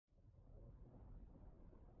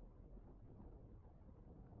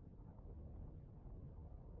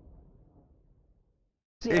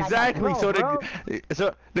Exactly. Like, bro,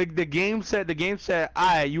 So the game said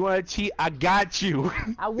 "Alright, you wanna cheat? I got you."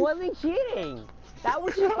 I wasn't cheating. That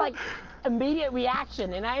was just like immediate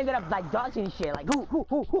reaction, and I ended up like dodging shit. Like who,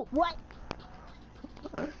 what?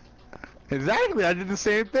 Exactly. I did the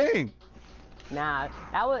same thing. Nah,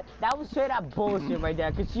 that was straight up bullshit right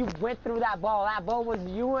there. Cause you went through that ball. That ball was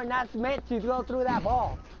you were not meant to go through that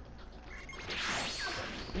ball.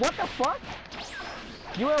 What the fuck?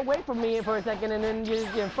 You were away from me for a second, and then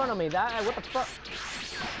you're in front of me. What the fuck?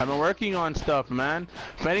 I've been working on stuff, man.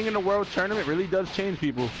 Fighting in the world tournament really does change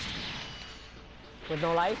people. With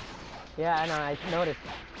no life? Yeah, I know. I noticed.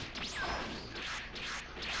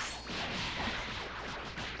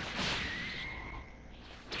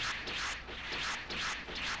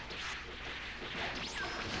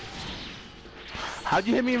 How'd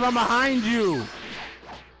you hit me if I'm behind you?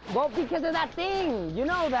 Well, because of that thing. You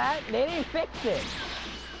know that. They didn't fix it.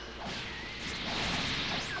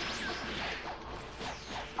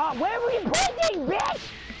 Oh, where were you pointing, bitch?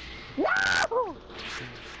 No!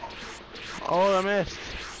 Oh, I missed.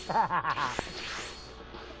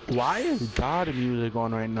 Why is God music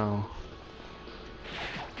on right now?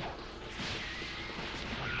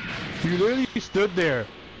 You literally stood there.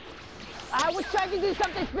 I was trying to do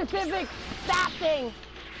something specific. That thing.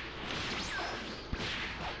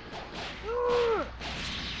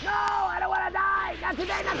 No, I don't want to die. Not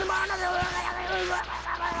today, not tomorrow, not tomorrow.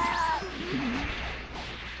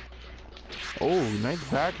 Oh, nice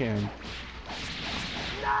backhand.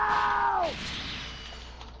 No!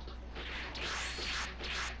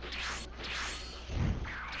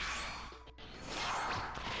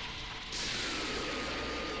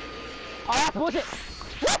 Oh, that's bullshit.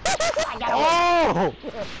 I got Oh!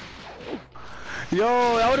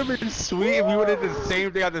 Yo, that would have been sweet if we would have did the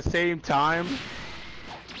same thing at the same time.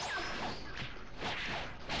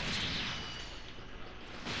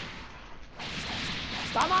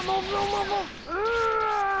 Come on, move.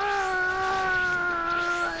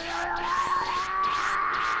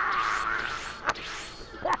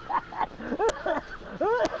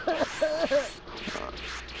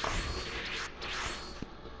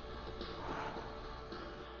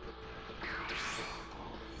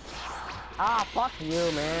 Ah, fuck you,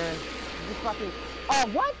 man. You fucking... Oh,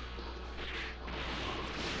 what?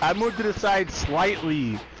 I moved to the side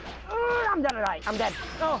slightly. I'm dead tonight. I'm dead.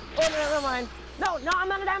 Oh, no, never mind. No, I'm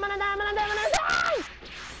gonna die, I'm gonna die!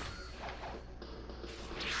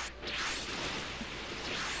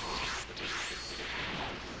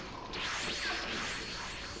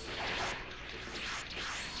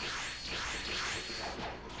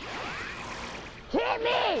 Hit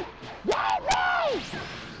me! Hit me!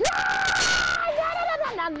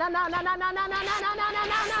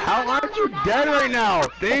 How aren't you dead right now?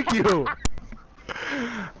 Thank you.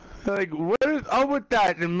 Like, what is up with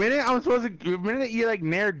that? The minute you're like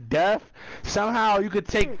near death, somehow you could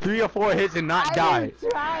take 3 or 4 hits and not die. I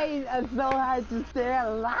tried so hard to stay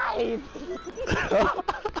alive.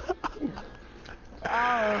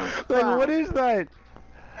 Oh, like, what is that?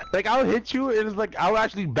 Like, I'll hit you, and it's like I'll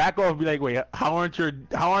actually back off and be like, wait, how aren't you?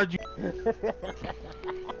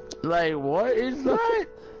 Like, what is that?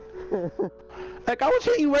 Like, I was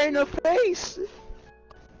hitting you right in the face.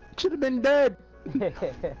 Should have been dead.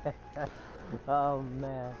 Oh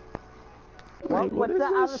man. Like, What's the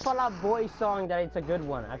other Fall Out Boy song that it's a good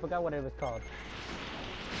one? I forgot what it was called.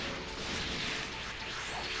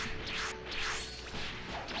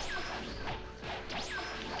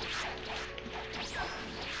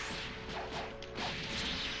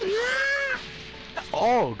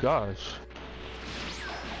 Oh gosh.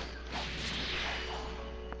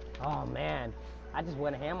 Oh man, I just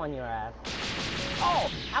went ham on your ass.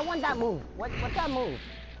 Oh, I want that move. What's that move?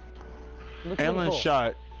 Endless cool.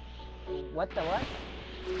 shot. What the what?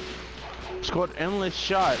 It's called endless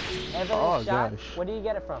shot. Endless shot? Gosh. Where do you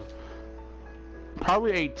get it from?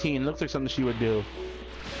 Probably 18. Looks like something she would do.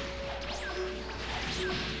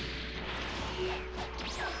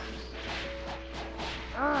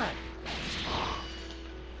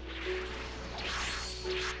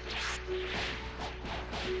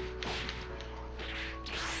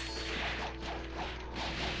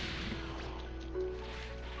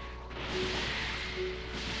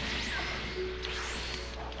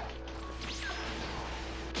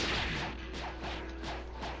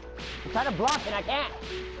 I'm trying to block and I can't.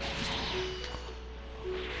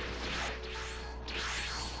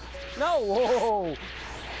 No! Whoa.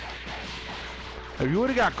 If you would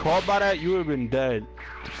have got caught by that, you would have been dead.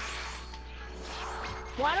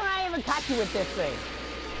 Why don't I even catch you with this thing?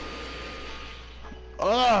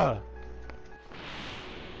 Ugh!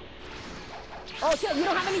 Oh shit, you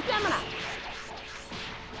don't have any stamina!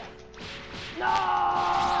 No!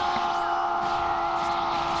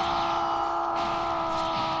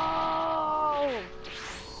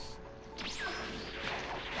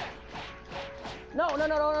 No.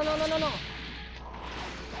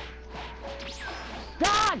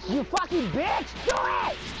 Dodge, you fucking bitch! Do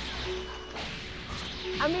it!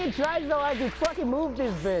 I mean, try so I can fucking move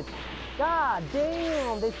this bitch. God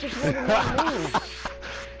damn, this bitch wouldn't let me move.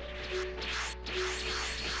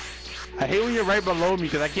 I hate when you're right below me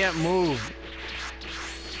because I can't move.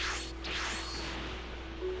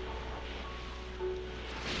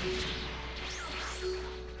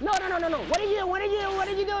 No. What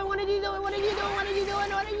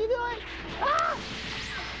are you doing? Ah!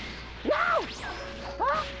 No!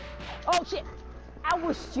 Ah! Oh shit! I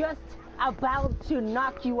was just about to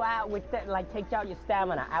knock you out with that, like take out your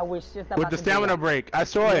stamina. I was just about with the stamina break. I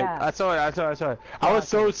saw it. I saw it. I was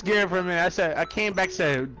so scared for a minute. I came back,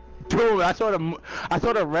 said, dude, I saw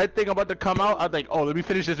the red thing about to come out. I was like, oh, let me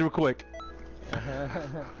finish this real quick.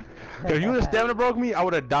 If you would have stamina broke me, I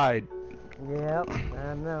would have died. Yep,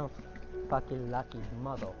 I know. Fucking lucky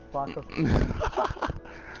motherfucker.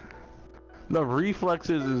 The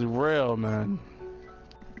reflexes is real, man.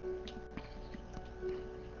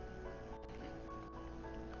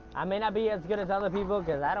 I may not be as good as other people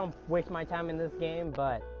because I don't waste my time in this game,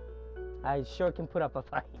 but I sure can put up a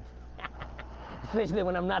fight. Especially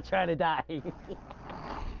when I'm not trying to die.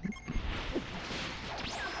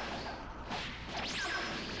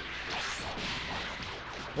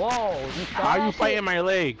 Whoa, you saw How are you that fighting shit? my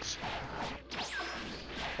legs?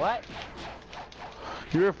 What?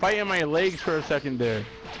 You were fighting my legs for a second there.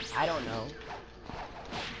 I don't know.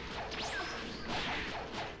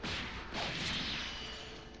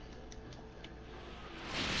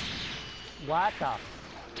 What the?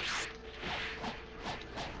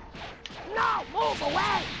 No! Move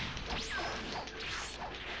away!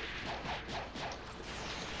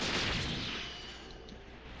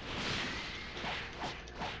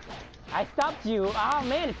 I stopped you. Oh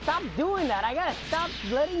man, stop doing that. I gotta stop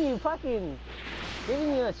letting you fucking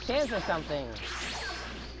giving you a chance or something.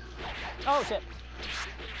 Oh shit.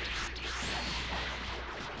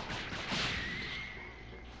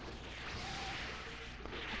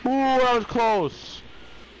 Ooh, that was close.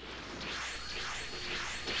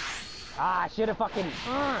 Ah, I should have fucking.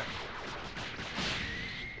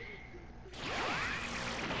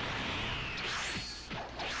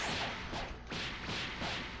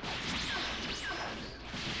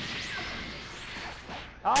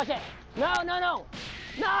 Oh shit! No! No!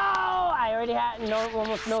 I already had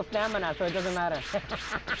almost no stamina, so it doesn't matter.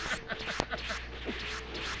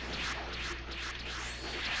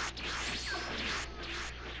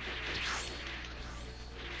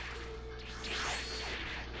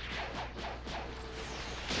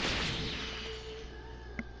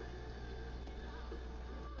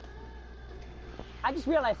 I just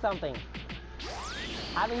realized something.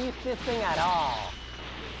 I haven't used this thing at all.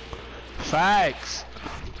 Facts.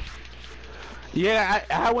 Yeah,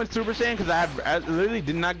 I went Super Saiyan because I literally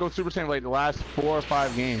did not go Super Saiyan for like the last 4 or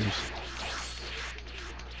 5 games.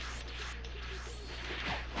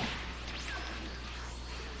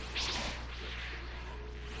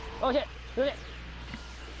 Oh shit! Do it!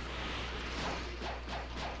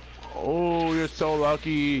 Oh, you're so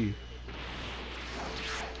lucky.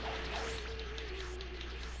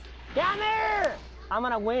 Down there! I'm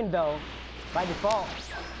gonna win though, by default.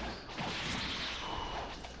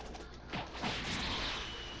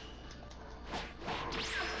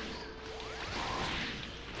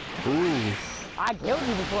 Ooh. I killed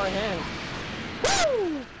you beforehand.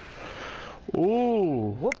 Woo!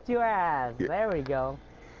 Ooh. Whooped your ass. There we go.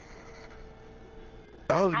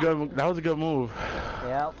 That was good. That was a good move.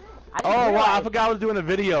 Yep. Oh wow! I forgot I was doing a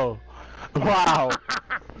video. Wow.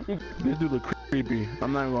 This dude look creepy.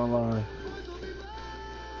 I'm not gonna lie.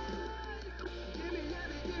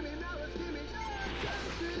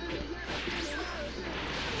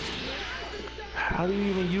 How do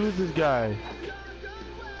you even use this guy?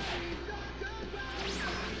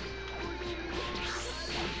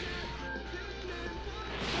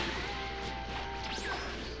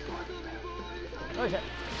 Oh shit.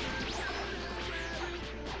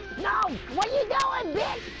 No! What are you doing,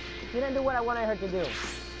 bitch? She didn't do what I wanted her to do.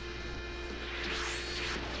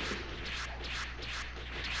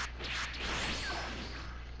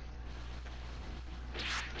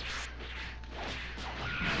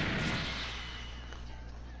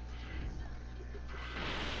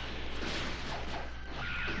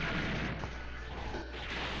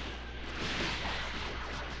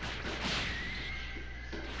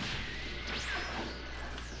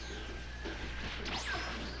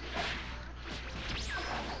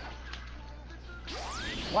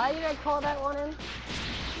 Why did I call that one in?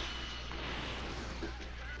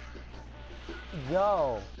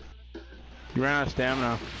 Yo. You ran out of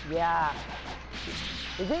stamina. Yeah.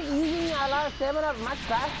 Is it using a lot of stamina much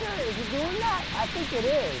faster? Is it doing that? I think it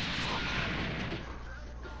is.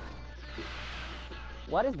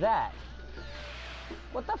 What is that?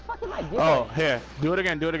 What the fuck am I doing? Oh, here. Do it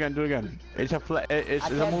again, do it again, do it again. It's a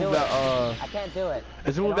move that I can't do it.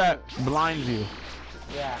 It's a move that blinds you.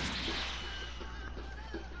 Yeah.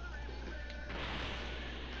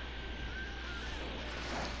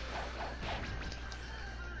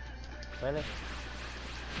 Really?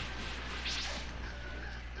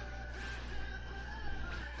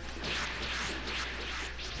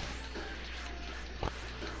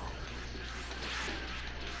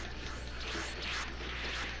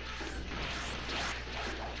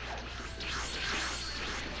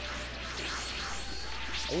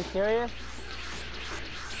 Are you serious?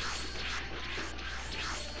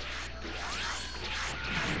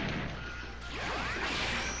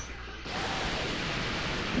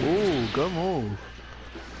 Ooh, good move.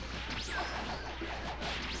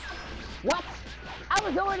 What? I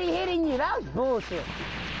was already hitting you. That was bullshit.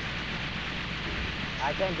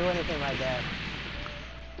 I can't do anything like that.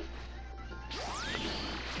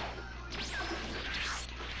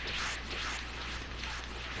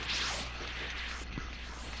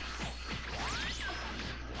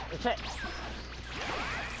 That's it.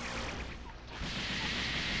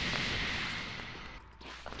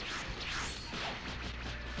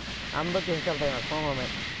 I'm looking at something on the phone moment.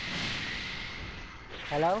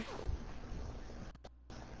 Hello?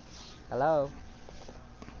 Hello?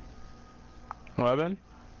 Weapon?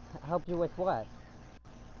 Help you with what?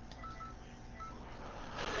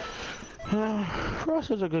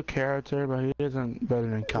 Frost is a good character, but he isn't better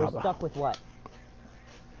than Kaba. We're stuck with what?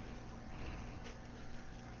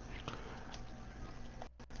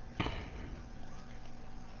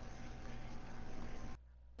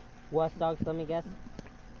 Watch Dogs, let me guess.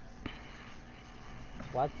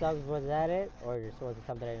 Watch Dogs, was that it? Or was it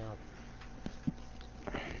something else?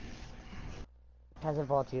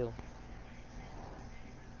 Titanfall 2.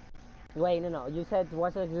 Wait, no. You said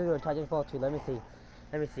Watch Dogs 2 or Titanfall 2. Let me see.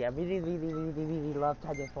 I really love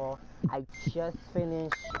Titanfall. I just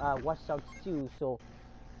finished Watch Dogs 2, so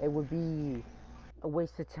it would be a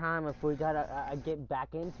waste of time if we gotta get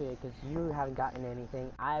back into it, because you haven't gotten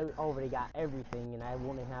anything. I already got everything, and I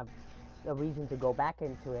wouldn't have a reason to go back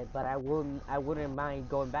into it, but I wouldn't mind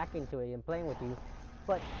going back into it and playing with you.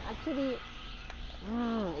 But actually,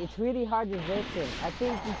 it's really hard decision. I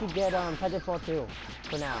think you should get Titanfall 2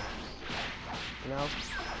 for now. You know?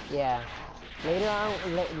 Yeah. Later on,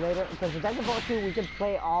 because Titanfall 2 we can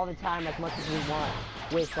play all the time as much as we want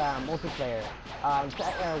with multiplayer.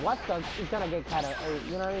 Watch Dogs is gonna get kind of,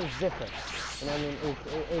 you know what I mean? It's different. You know what I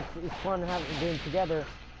mean? It's fun to have doing together.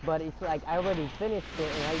 But it's like I already finished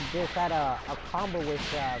it, and I just had a combo with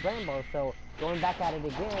Rambo, so going back at it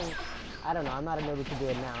again, I don't know, I'm not in the mood to do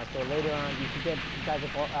it now. So later on, you should get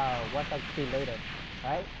Watch Dogs 2 later,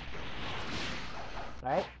 alright?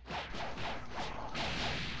 Alright?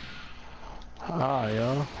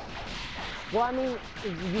 Yeah. Well, I mean,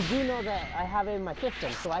 you do know that I have it in my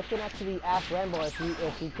system, so I can actually ask Rambo if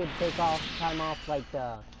he could take time off like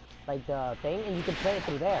the thing, and you can play it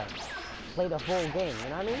through there. Play the whole game, you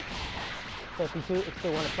know what I mean? So if you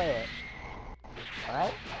still want to play it,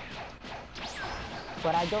 alright?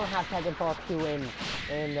 But I don't have Titanfall 2 in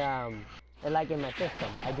my system.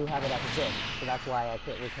 I do have it as a disc, so that's why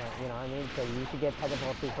we can't, you know what I mean? So you should get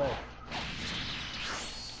Titanfall 2 first.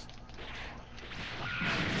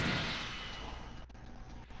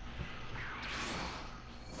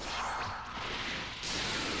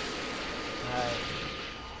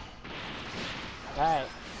 Alright.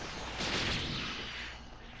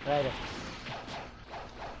 Later.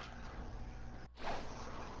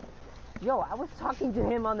 Yo, I was talking to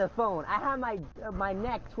him on the phone. I had my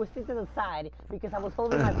neck twisted to the side because I was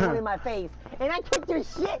holding my phone in my face, and I kicked your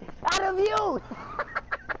shit out of you.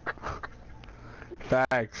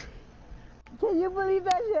 Facts. Can you believe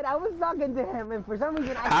that shit? I was talking to him, and for some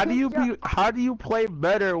reason How do you play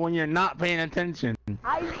better when you're not paying attention?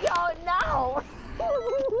 I don't know.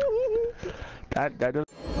 that doesn't